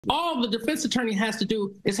All the defense attorney has to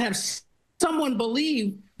do is have someone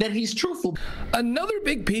believe that he's truthful. Another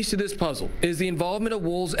big piece to this puzzle is the involvement of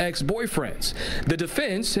Wool's ex-boyfriends. The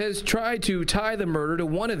defense has tried to tie the murder to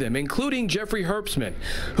one of them, including Jeffrey Herbstman,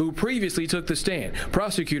 who previously took the stand.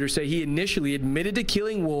 Prosecutors say he initially admitted to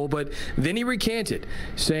killing Wool, but then he recanted,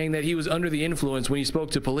 saying that he was under the influence when he spoke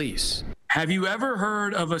to police. Have you ever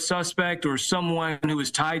heard of a suspect or someone who is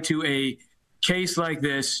tied to a case like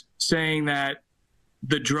this saying that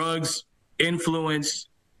the drugs influence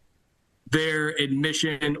their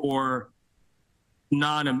admission or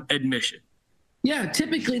non-admission? Yeah,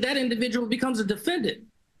 typically that individual becomes a defendant.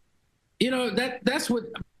 You know, that's what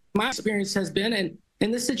my experience has been, and in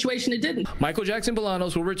this situation it didn't. Michael Jackson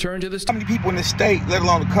Bolanos will return to the How many people in the state, let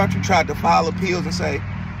alone the country, tried to file appeals and say,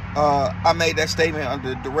 I made that statement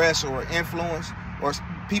under duress or influence, or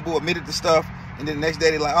people admitted to stuff, and then the next day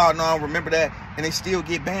they're like, oh, no, I don't remember that, and they still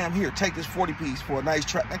get, bam, here, take this 40 piece for a nice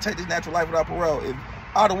trap, and take this natural life without parole. If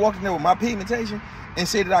I would have walked in there with my pigmentation and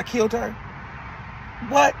said that I killed her,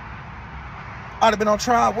 what? I'd have been on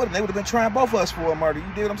trial with them. They would have been trying both of us for a murder. You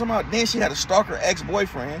dig what I'm talking about? Then she had a stalker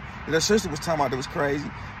ex-boyfriend that her sister was talking about that was crazy.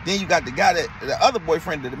 Then you got the guy the other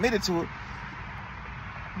boyfriend that admitted to it.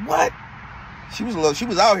 What? She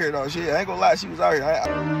was out here though. Shit, I ain't gonna lie, she was out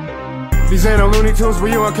here. These ain't no Looney Tunes, but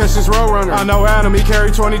you won't catch this road runner. I know Adam, he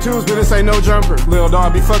carry 22s, but this ain't no jumper. Lil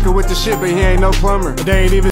dog be fucking with the shit, but he ain't no plumber. They ain't even